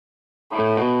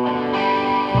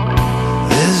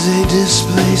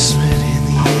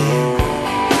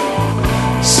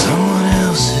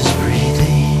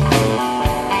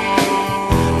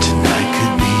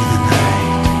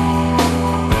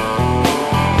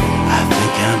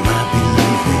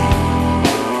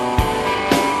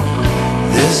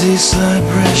There's a slight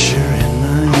pressure in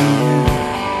my ear.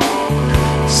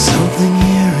 Something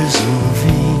here is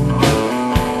moving.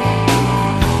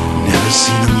 Never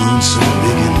seen a moon so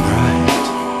big and bright.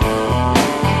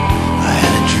 I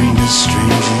had a dream that's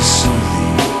strangely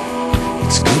soothing.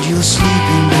 It's good you're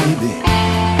sleeping, baby.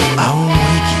 I won't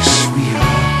wake you,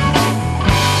 sweetheart.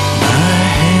 My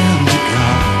hand to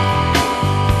God,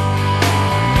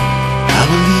 I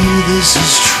believe this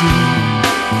is true.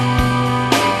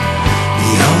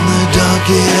 Beyond the dark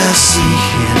gate I see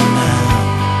here now.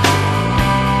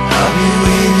 I'll be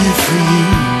waiting for you.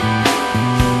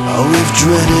 All we've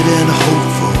dreaded and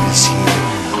hoped for is here.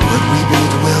 What we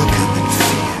both welcome and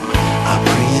fear. I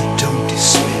pray you don't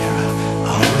despair.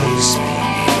 I'll always be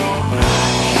my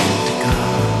hand to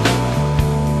God.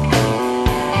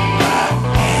 My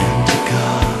hand to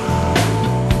God.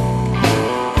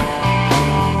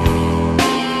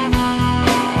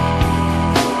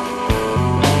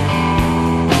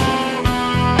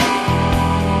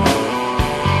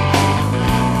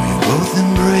 Both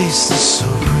embrace the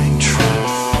sobering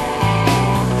truth.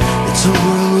 It's a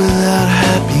world without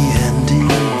happy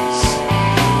endings.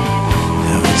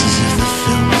 Now it's as if the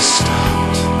film has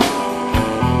stopped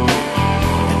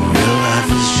and real life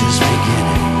is just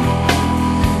beginning.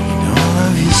 You know I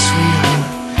love you, sweetheart.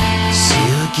 See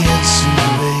you again soon,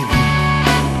 baby.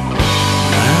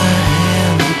 My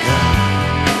hand to God,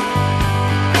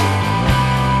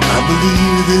 I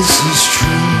believe this is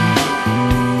true.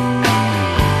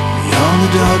 On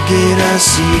the dark gate I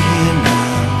see him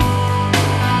now.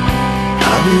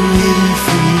 I'll be waiting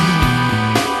for you.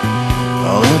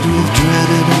 All that we've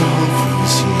dreaded and hoped for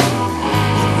is here.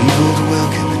 What we both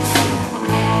welcome and fear.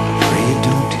 I pray you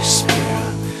don't despair.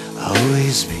 I'll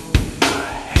always be my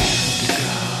hand to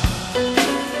God.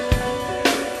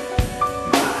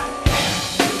 My hand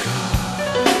to God.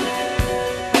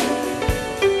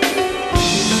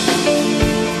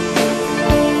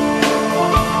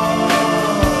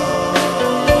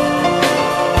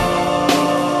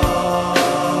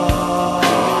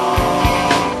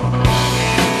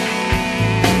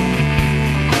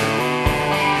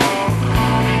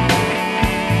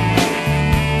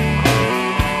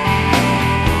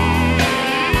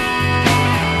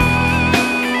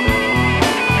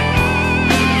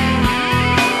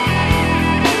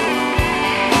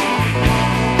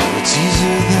 It's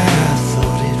easier than I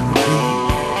thought it would be.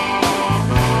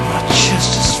 My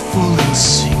chest is full and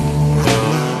singing with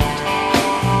blood.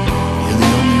 You're the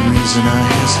only reason I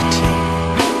hesitate.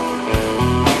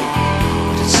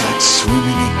 But it's like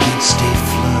swimming against a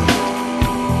flood.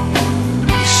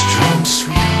 Be strong,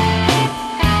 sweetheart.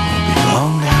 Won't be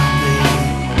long now, baby.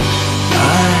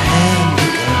 My hand to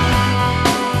God,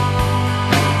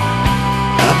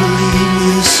 I believe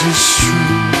this is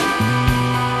true.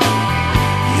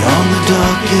 Beyond the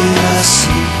dark gate I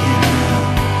see you now.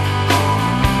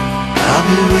 I'll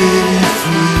be waiting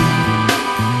for you.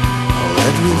 All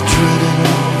that we've dreaded